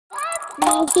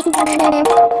Hello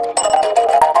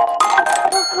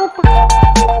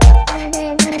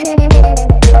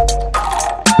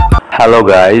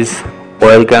guys,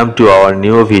 welcome to our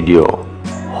new video.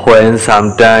 When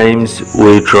sometimes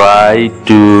we try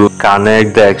to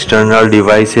connect the external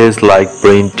devices like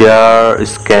printer,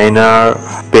 scanner,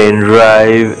 pen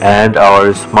drive and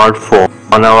our smartphone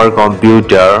on our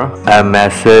computer, a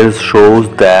message shows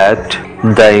that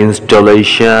the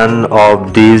installation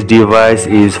of this device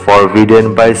is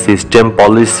forbidden by system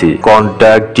policy.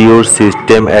 Contact your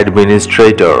system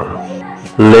administrator.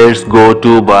 Let's go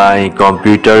to my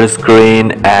computer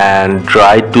screen and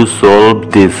try to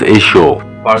solve this issue.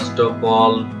 First of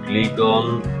all, click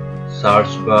on search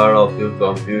bar of your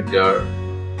computer,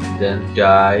 then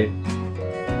type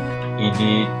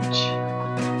edit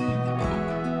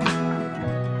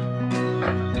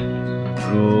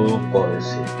group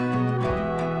policy.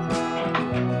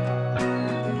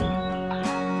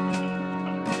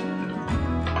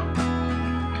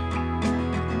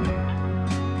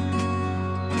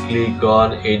 Click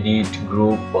on edit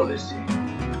group policy.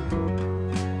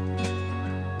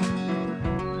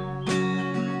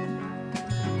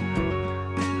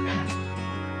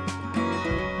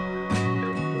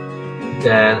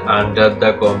 Then under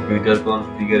the computer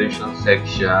configuration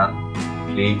section,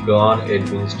 click on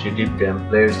administrative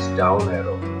templates down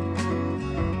arrow.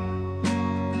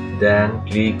 Then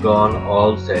click on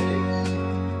all settings.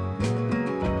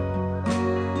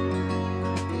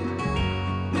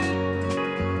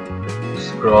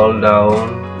 Scroll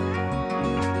down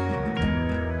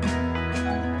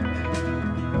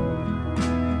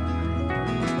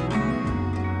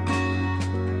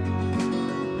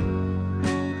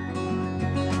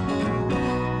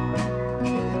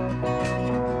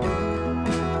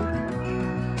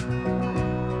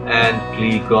and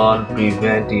click on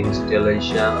prevent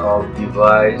installation of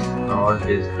device not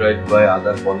described by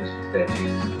other policy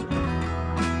settings.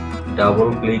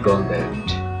 Double click on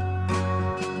that.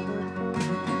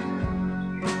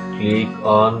 Click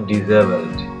on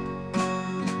disabled,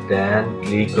 then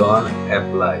click on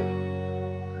apply.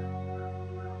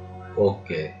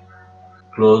 OK.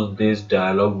 Close this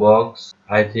dialog box.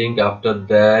 I think after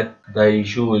that the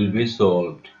issue will be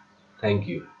solved. Thank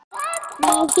you.